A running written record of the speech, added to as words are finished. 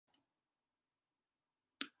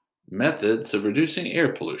Methods of reducing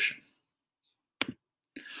air pollution.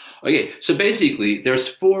 Okay, so basically, there's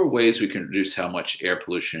four ways we can reduce how much air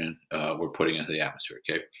pollution we're putting into the atmosphere.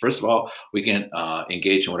 Okay, first of all, we can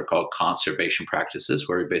engage in what are called conservation practices,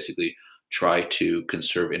 where we basically try to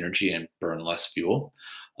conserve energy and burn less fuel.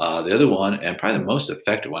 The other one, and probably the most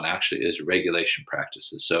effective one, actually, is regulation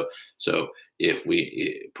practices. So if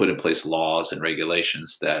we put in place laws and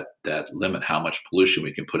regulations that limit how much pollution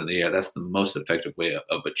we can put in the air, that's the most effective way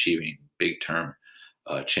of achieving big term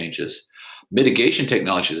changes. Mitigation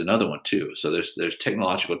technology is another one too. So there's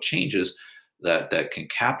technological changes that can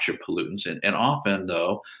capture pollutants, and often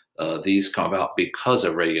though these come about because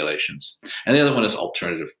of regulations. And the other one is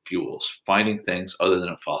alternative fuels, finding things other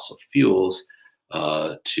than fossil fuels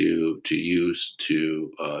to use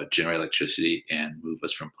to generate electricity and move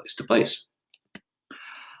us from place to place.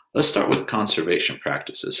 Let's start with conservation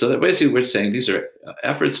practices. So that basically we're saying these are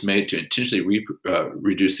efforts made to intentionally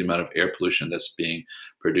reduce the amount of air pollution that's being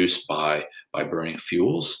produced by burning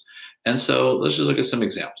fuels. And so let's just look at some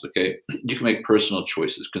examples. Okay, you can make personal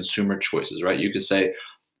choices, consumer choices, right? You can say,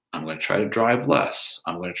 I'm going to try to drive less.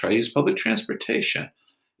 I'm going to try to use public transportation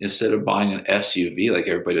instead of buying an SUV like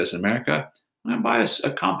everybody does in America. I'm going to buy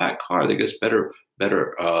a compact car that gets better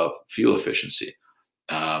fuel efficiency.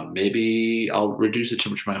 Maybe I'll reduce the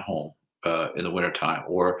temperature of my home in the wintertime,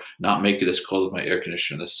 or not make it as cold as my air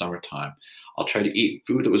conditioner in the summertime. I'll try to eat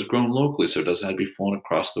food that was grown locally so it doesn't have to be flown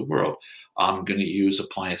across the world. I'm going to use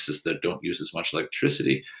appliances that don't use as much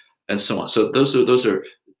electricity, and so on. So those are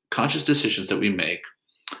conscious decisions that we make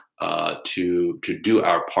to do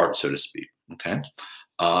our part, so to speak. Okay.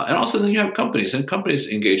 And also, then you have companies, and companies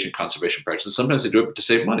engage in conservation practices. Sometimes they do it to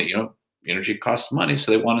save money. Energy costs money,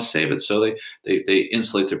 so they want to save it. So they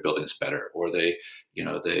insulate their buildings better, or they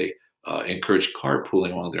encourage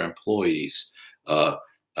carpooling among their employees.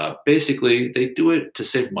 Basically, they do it to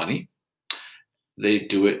save money. They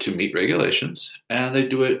do it to meet regulations, and they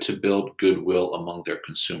do it to build goodwill among their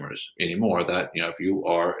consumers. Anymore that if you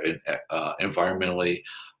are an environmentally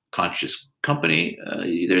conscious company,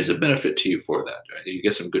 there's a benefit to you for that. Right? You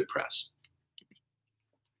get some good press.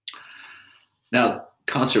 Now,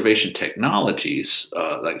 conservation technologies,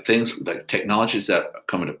 like things like technologies that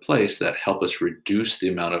come into place that help us reduce the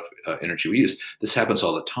amount of energy we use. This happens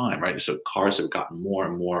all the time, right? So cars have gotten more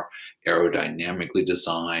and more aerodynamically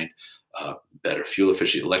designed, better fuel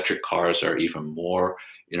efficient. Electric cars are even more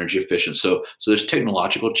energy efficient. So there's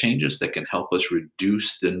technological changes that can help us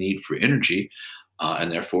reduce the need for energy,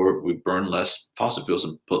 and therefore we burn less fossil fuels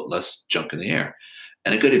and put less junk in the air.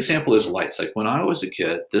 And a good example is lights. Like when I was a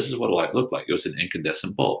kid, this is what a light looked like. It was an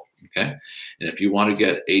incandescent bulb, okay? And if you want to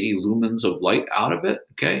get 80 lumens of light out of it,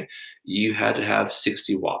 okay, you had to have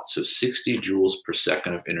 60 watts. So 60 joules per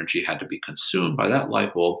second of energy had to be consumed by that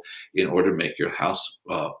light bulb in order to make your house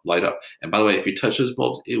light up. And by the way, if you touch those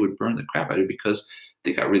bulbs, it would burn the crap out of you because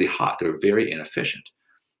they got really hot. They were very inefficient.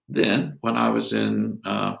 Then when I was in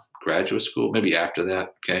graduate school, maybe after that,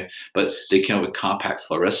 okay, but they came up with compact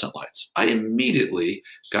fluorescent lights. I immediately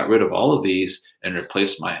got rid of all of these and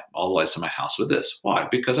replaced all the lights in my house with this. Why?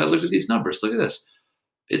 Because I looked at these numbers. Look at this.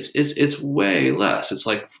 It's way less. It's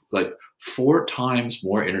like 4 times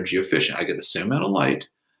more energy efficient. I get the same amount of light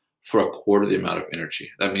for a quarter of the amount of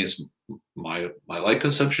energy. That means my light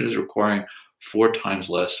consumption is requiring 4 times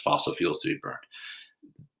less fossil fuels to be burned.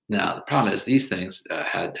 Now the problem is these things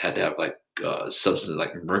had to have substances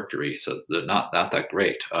like mercury, so they're not that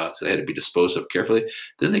great. So they had to be disposed of carefully.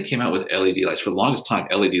 Then they came out with LED lights. For the longest time,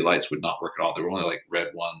 LED lights would not work at all. There were only like red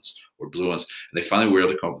ones or blue ones, and they finally were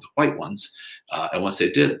able to come up with white ones. And once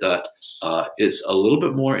they did that, it's a little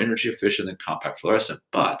bit more energy efficient than compact fluorescent,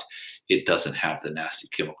 but it doesn't have the nasty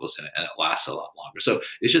chemicals in it, and it lasts a lot longer. So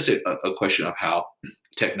it's just a question of how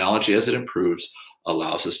technology, as it improves,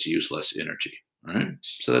 allows us to use less energy. All right,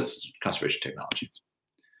 so that's conservation technology.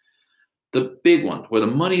 The big one, where the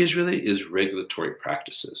money is really, is regulatory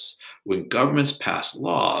practices. When governments pass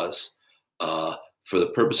laws for the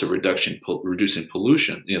purpose of reducing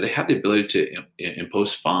pollution, they have the ability to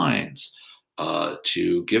impose fines,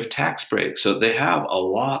 to give tax breaks. So they have a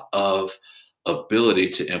lot of ability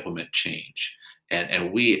to implement change.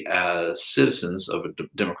 And we, as citizens of a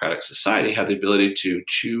democratic society, have the ability to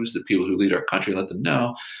choose the people who lead our country and let them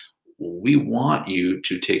know, we want you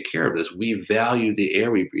to take care of this. We value the air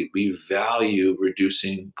we breathe. We value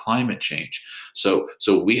reducing climate change. So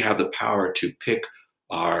we have the power to pick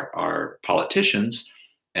our politicians,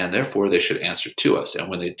 and therefore they should answer to us. And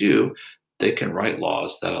when they do, they can write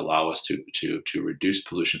laws that allow us to reduce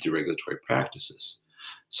pollution through regulatory practices.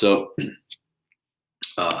 So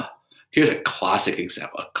Here's a classic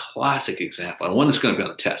example, and one that's going to be on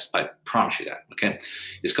the test. I promise you that. Okay,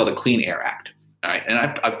 it's called the Clean Air Act. All right, and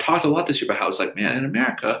I've talked a lot this year about how it's like, man, in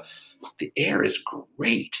America, the air is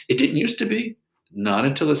great. It didn't used to be, not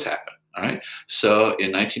until this happened. All right, so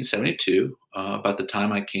in 1972, about the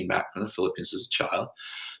time I came back from the Philippines as a child,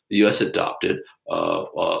 the U.S. adopted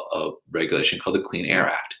a regulation called the Clean Air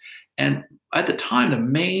Act, and at the time, the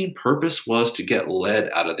main purpose was to get lead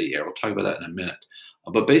out of the air. We'll talk about that in a minute.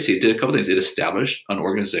 But basically, it did a couple things. It established an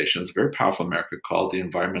organization that's very powerful in America called the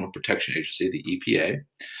Environmental Protection Agency, the EPA,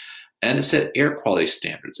 and it set air quality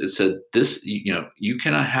standards. It said this, you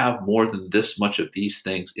cannot have more than this much of these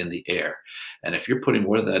things in the air, and if you're putting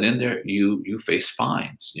more of that in there, you face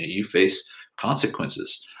fines. You face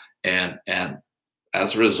consequences, and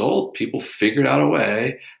as a result, people figured out a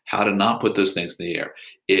way how to not put those things in the air.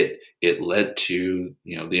 It led to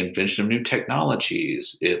the invention of new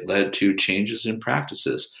technologies. It led to changes in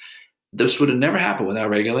practices. This would have never happened without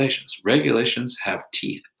regulations. Regulations have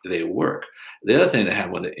teeth; they work. The other thing that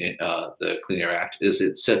happened with the Clean Air Act is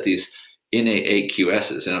it set these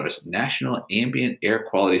NAAQSs, in other words, National Ambient Air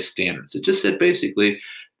Quality Standards. It just said basically,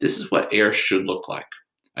 this is what air should look like.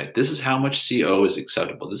 Right? This is how much CO is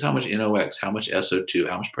acceptable. This is how much NOx, how much SO2,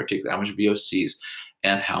 how much particulate, how much VOCs,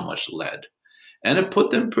 and how much lead. And it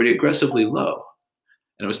put them pretty aggressively low.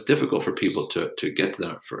 And it was difficult for people to get to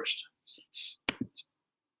them at first.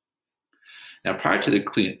 Now, prior to the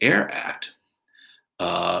Clean Air Act,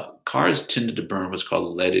 cars tended to burn what's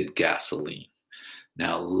called leaded gasoline.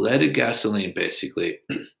 Now, leaded gasoline basically,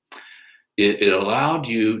 it allowed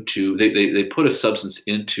you to, they put a substance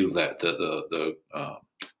into the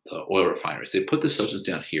oil refineries. They put this substance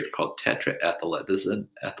down here called tetraethyllead. This is an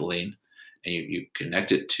ethylene, and you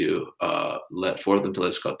connect it to lead. For them to lead,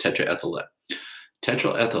 it's called tetraethyllead.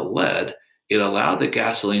 Tetraethyllead, it allowed the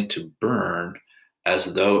gasoline to burn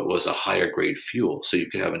as though it was a higher grade fuel. So you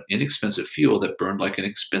could have an inexpensive fuel that burned like an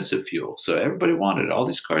expensive fuel. So everybody wanted it. All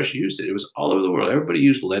these cars used it. It was all over the world. Everybody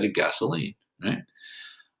used leaded gasoline, right?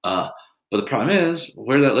 But the problem is,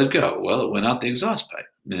 where did that lead go? Well, it went out the exhaust pipe,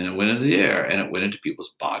 and it went into the air, and it went into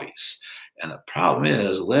people's bodies. And the problem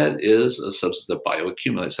is, lead is a substance that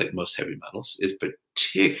bioaccumulates like most heavy metals. It's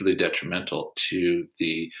particularly detrimental to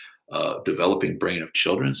the developing brain of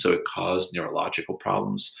children. So it caused neurological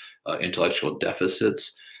problems, intellectual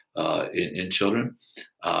deficits in children,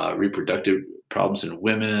 reproductive problems in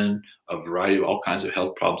women, a variety of all kinds of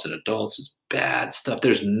health problems in adults. It's bad stuff.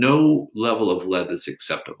 There's no level of lead that's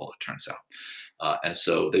acceptable, it turns out. And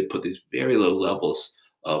so they put these very low levels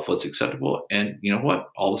of what's acceptable. And you know what?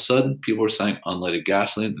 All of a sudden, people were saying unleaded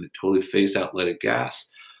gasoline. They totally phased out leaded gas.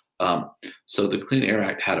 So the Clean Air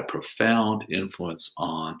Act had a profound influence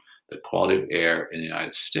on the quality of air in the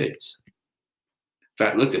United States. In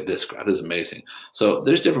fact, look at this graph. This is amazing. So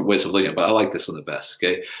there's different ways of looking at it, but I like this one the best.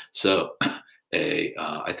 Okay, so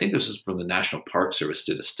I think this is from the National Park Service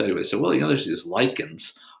did a study where they said, well, there's these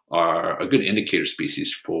lichens are a good indicator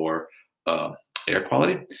species for air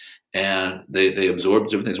quality, and they absorb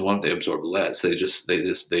different things. One, they absorb lead, so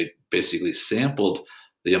they basically sampled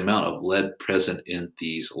the amount of lead present in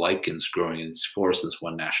these lichens growing in these forests in this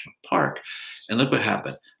one national park, and look what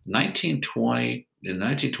happened. In 1920s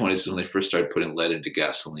is when they first started putting lead into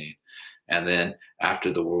gasoline. And then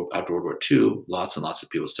after World War II, lots and lots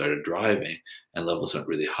of people started driving and levels went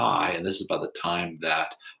really high. And this is about the time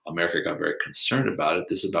that America got very concerned about it.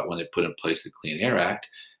 This is about when they put in place the Clean Air Act.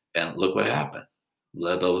 And look what happened.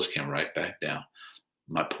 Lead levels came right back down.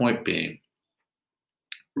 My point being,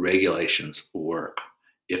 regulations work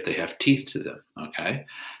if they have teeth to them, okay?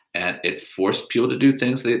 And it forced people to do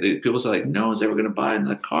things. People say, like, no one's ever going to buy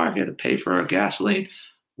another car if you had to pay for a gasoline.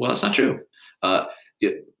 Well, that's not true.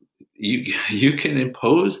 You can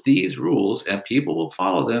impose these rules and people will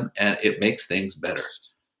follow them, and it makes things better.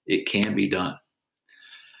 It can be done.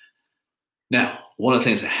 Now, one of the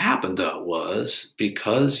things that happened, though, was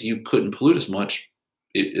because you couldn't pollute as much,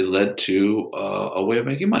 it led to a way of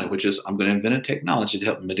making money, which is I'm going to invent a technology to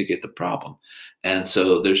help mitigate the problem. And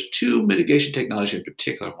so there's two mitigation technologies in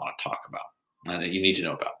particular I want to talk about and that you need to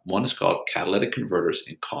know about. One is called catalytic converters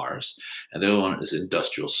in cars, and the other one is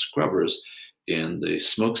industrial scrubbers in the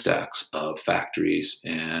smokestacks of factories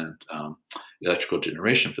and electrical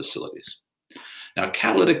generation facilities. Now, a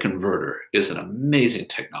catalytic converter is an amazing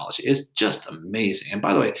technology. It's just amazing. And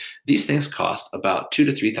by the way, these things cost about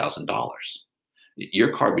 $2,000 to $3,000.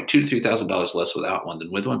 Your car would be $2,000 to $3,000 less without one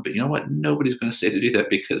than with one. But you know what? Nobody's going to say to do that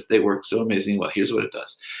because they work so amazingly well. Here's what it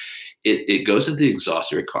does. It goes into the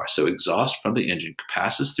exhaust of your car. So exhaust from the engine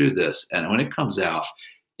passes through this. And when it comes out,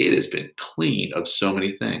 it has been cleaned of so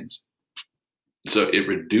many things. So it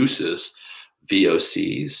reduces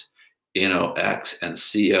VOCs. NOx, and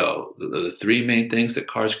CO. The three main things that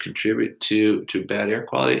cars contribute to bad air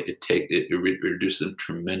quality, it reduces them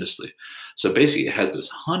tremendously. So basically, it has this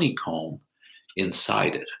honeycomb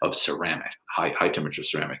inside it of ceramic, high temperature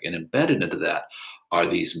ceramic, and embedded into that are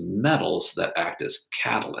these metals that act as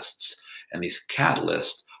catalysts, and these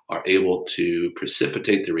catalysts are able to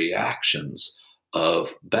precipitate the reactions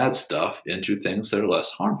of bad stuff into things that are less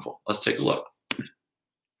harmful. Let's take a look.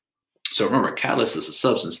 So remember, a catalyst is a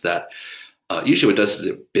substance that usually what it does is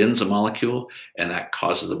it bends a molecule, and that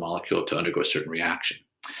causes the molecule to undergo a certain reaction.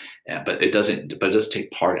 But it doesn't. But it does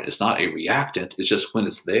take part in it. It's not a reactant. It's just when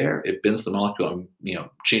it's there, it bends the molecule and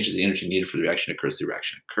changes the energy needed for the reaction to occur. The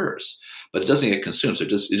reaction occurs, but it doesn't get consumed. So it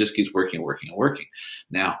just keeps working and working and working.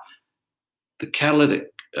 Now, the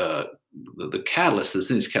catalytic the catalyst that's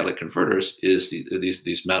in these catalytic converters is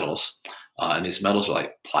these metals, and these metals are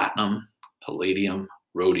like platinum, palladium,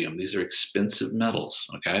 rhodium. These are expensive metals.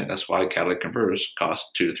 Okay, that's why catalytic converters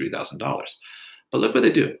cost $2,000 to $3,000. But look what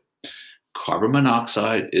they do. Carbon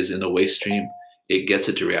monoxide is in the waste stream. It gets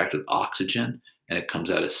it to react with oxygen, and it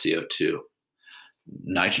comes out as CO2.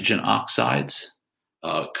 Nitrogen oxides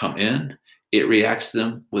come in. It reacts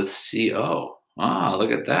them with CO. Ah,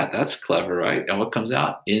 look at that. That's clever, right? And what comes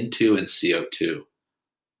out? N2 and CO2.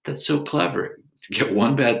 That's so clever. To get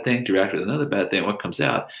one bad thing to react with another bad thing, what comes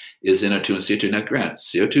out is NO2 and CO2. Now, granted,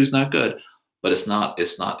 CO2 is not good, but it's not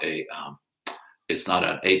an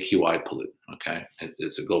AQI pollutant. Okay,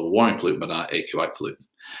 it's a global warming pollutant, but not AQI pollutant.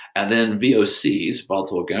 And then VOCs,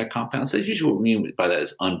 volatile organic compounds. That's usually what we mean by that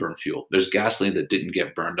is unburned fuel. There's gasoline that didn't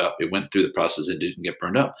get burned up. It went through the process and didn't get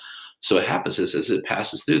burned up. So what happens is as it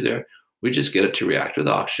passes through there, we just get it to react with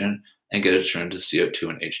oxygen and get it turned to CO2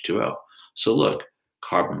 and H2O. So look,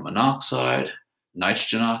 carbon monoxide,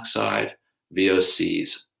 nitrogen oxide,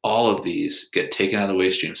 VOCs, all of these get taken out of the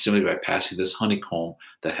waste stream simply by passing this honeycomb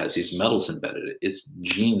that has these metals embedded in it. It's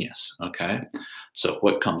genius, okay? So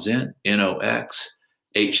what comes in? NOx,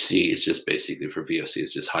 HC is just basically for VOC,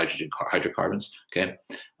 it's just hydrocarbons, okay?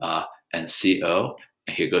 And CO,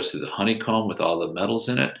 and here goes through the honeycomb with all the metals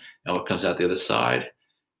in it, and what comes out the other side?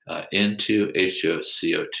 Into H2O,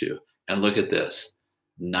 CO2. And look at this,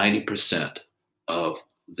 90% of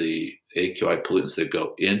the AQI pollutants that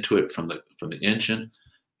go into it from the engine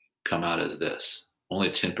come out as this. Only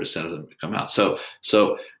 10% of them come out. So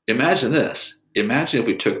imagine this. Imagine if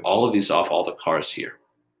we took all of these off all the cars here.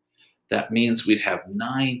 That means we'd have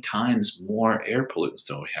 9 times more air pollutants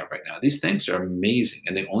than we have right now. These things are amazing,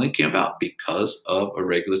 and they only came about because of a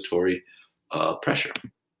regulatory pressure.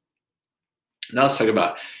 Now let's talk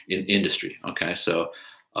about in industry. Okay, so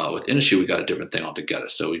with industry, we got a different thing altogether.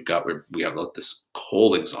 So we have this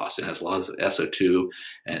coal exhaust. It has lots of SO2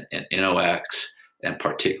 and NOx and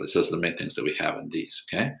particulates. Those are the main things that we have in these.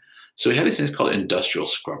 Okay, so we have these things called industrial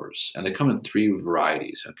scrubbers, and they come in 3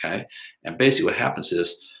 varieties. Okay, and basically what happens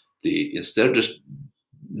is instead of just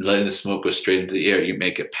letting the smoke go straight into the air, you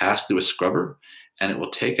make it pass through a scrubber, and it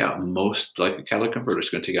will take out most, like a catalytic converter,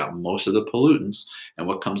 it's going to take out most of the pollutants, and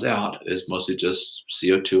what comes out is mostly just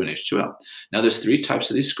CO2 and H2O. Now, there's 3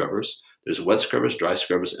 types of these scrubbers. There's wet scrubbers, dry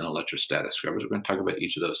scrubbers, and electrostatic scrubbers. We're going to talk about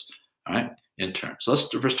each of those, all right, in turn. So let's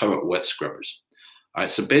first talk about wet scrubbers. All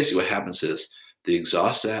right, so basically what happens is the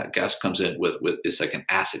exhaust gas comes in with it's like an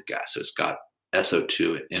acid gas. So it's got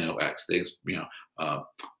SO2 and NOx, things,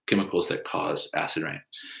 chemicals that cause acid rain.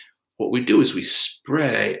 What we do is we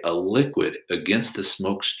spray a liquid against the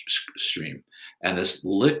smoke stream, and this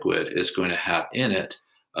liquid is going to have in it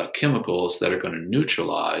chemicals that are going to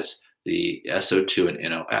neutralize the SO2 and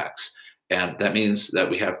NOx. And that means that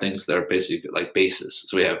we have things that are basically like bases.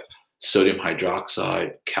 So we have sodium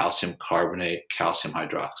hydroxide, calcium carbonate, calcium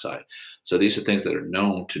hydroxide. So these are things that are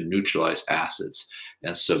known to neutralize acids.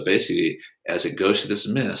 And so basically, as it goes through this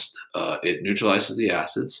mist, it neutralizes the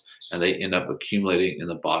acids, and they end up accumulating in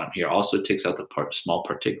the bottom here. Also, it takes out the small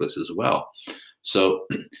particulates as well. So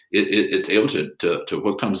it's able to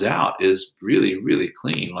what comes out is really, really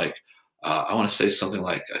clean. Like I want to say something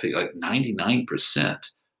like, I think like 99%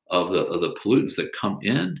 of the pollutants that come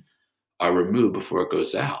in are removed before it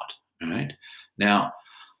goes out. All right. Now,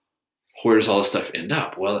 where does all this stuff end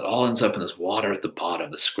up? Well, it all ends up in this water at the bottom,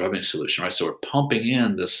 the scrubbing solution, right? So we're pumping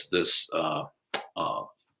in this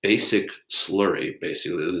basic slurry,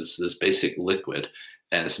 basically this basic liquid,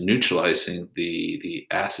 and it's neutralizing the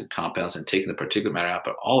acid compounds and taking the particulate matter out.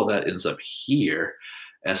 But all of that ends up here,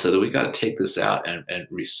 and so that we got to take this out and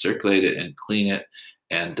recirculate it and clean it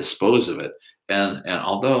and dispose of it. And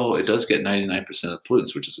although it does get 99% of the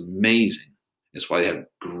pollutants, which is amazing. It's why they have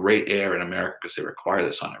great air in America, because they require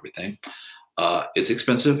this on everything. It's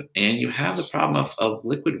expensive, and you have the problem of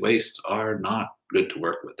liquid wastes are not good to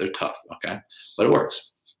work with. They're tough, okay? But it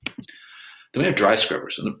works. Then we have dry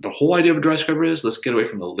scrubbers. And the whole idea of a dry scrubber is let's get away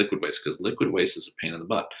from the liquid waste because liquid waste is a pain in the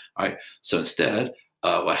butt. All right. So instead,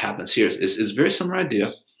 what happens here is very similar idea.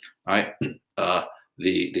 All right.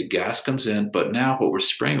 The gas comes in, but now what we're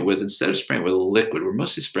spraying it with, instead of spraying it with a liquid, we're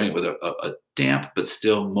mostly spraying it with a damp, but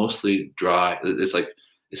still mostly dry. It's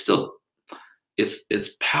still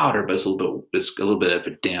it's powder, but it's a little bit of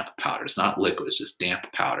a damp powder. It's not liquid, it's just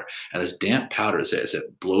damp powder. And this damp powder, as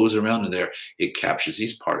it blows around in there, it captures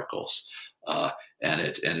these particles. And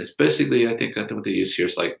it's basically, I think what they use here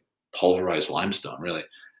is like pulverized limestone, really.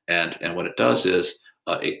 And what it does is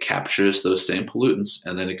it captures those same pollutants,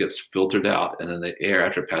 and then it gets filtered out, and then the air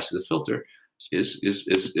after it passes the filter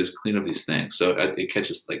is clean of these things. So it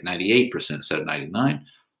catches like 98% instead of 99.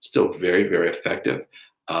 Still very, very effective.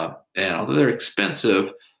 And although they're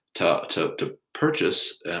expensive to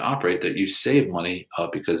purchase and operate, that you save money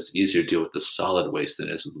because it's easier to deal with the solid waste than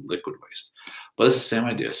it is with the liquid waste. But it's the same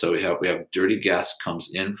idea. So we have dirty gas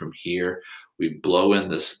comes in from here. We blow in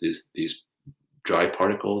these dry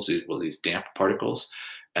particles, these damp particles,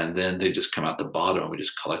 and then they just come out the bottom. And we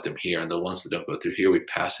just collect them here, and the ones that don't go through here, we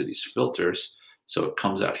pass through these filters. So it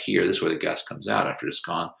comes out here. This is where the gas comes out after it's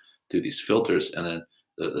gone through these filters, and then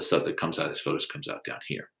the stuff that comes out of these filters comes out down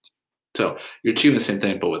here. So you're achieving the same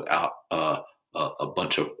thing, but without a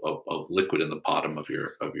bunch of liquid in the bottom of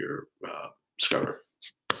your scrubber.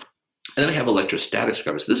 And then we have electrostatic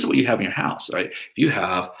scrubbers. This is what you have in your house, right? If you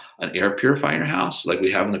have an air purifier in your house, like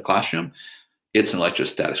we have in the classroom, it's an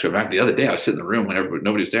electrostatic scrubber. Back the other day, I was sitting in the room when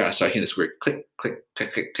nobody was there. I started hearing this weird click, click,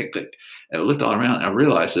 click, click, click, click. And I looked all around, and I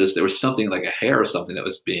realized there was something like a hair or something that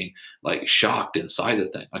was being like shocked inside the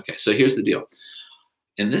thing. Okay, so here's the deal.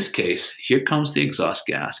 In this case, here comes the exhaust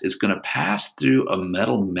gas. It's going to pass through a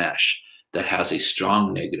metal mesh that has a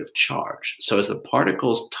strong negative charge. So as the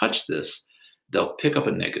particles touch this, they'll pick up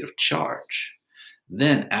a negative charge.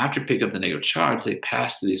 Then after picking up the negative charge, they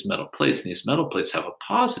pass through these metal plates, and these metal plates have a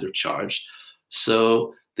positive charge.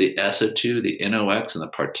 So the SO2, the NOx, and the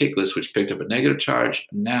particulates, which picked up a negative charge,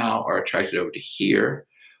 now are attracted over to here,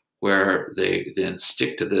 where they then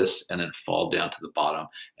stick to this and then fall down to the bottom.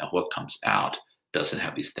 And what comes out doesn't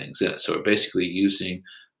have these things in it. So we're basically using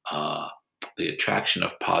the attraction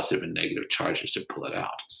of positive and negative charges to pull it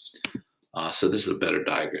out. So this is a better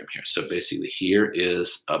diagram here. So basically here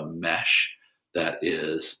is a mesh that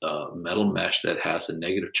is a metal mesh that has a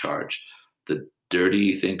negative charge. The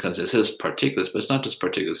dirty thing comes in. It says particulates, but it's not just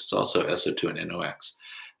particulates. It's also SO2 and NOx.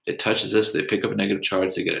 It touches this. They pick up a negative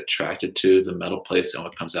charge. They get attracted to the metal plates, and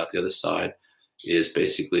what comes out the other side is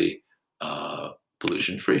basically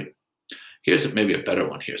pollution-free. Here's maybe a better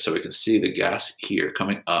one here. So we can see the gas here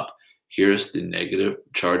coming up. Here's the negative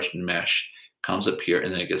charged mesh, comes up here,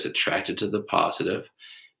 and then it gets attracted to the positive.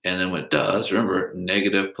 And then what it does, remember,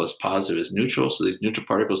 negative plus positive is neutral. So these neutral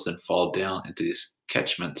particles then fall down into these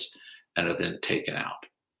catchments and are then taken out.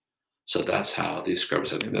 So that's how these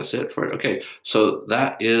scrubbers, I think that's it for it. Okay, so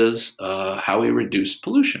that is how we reduce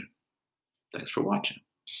pollution. Thanks for watching.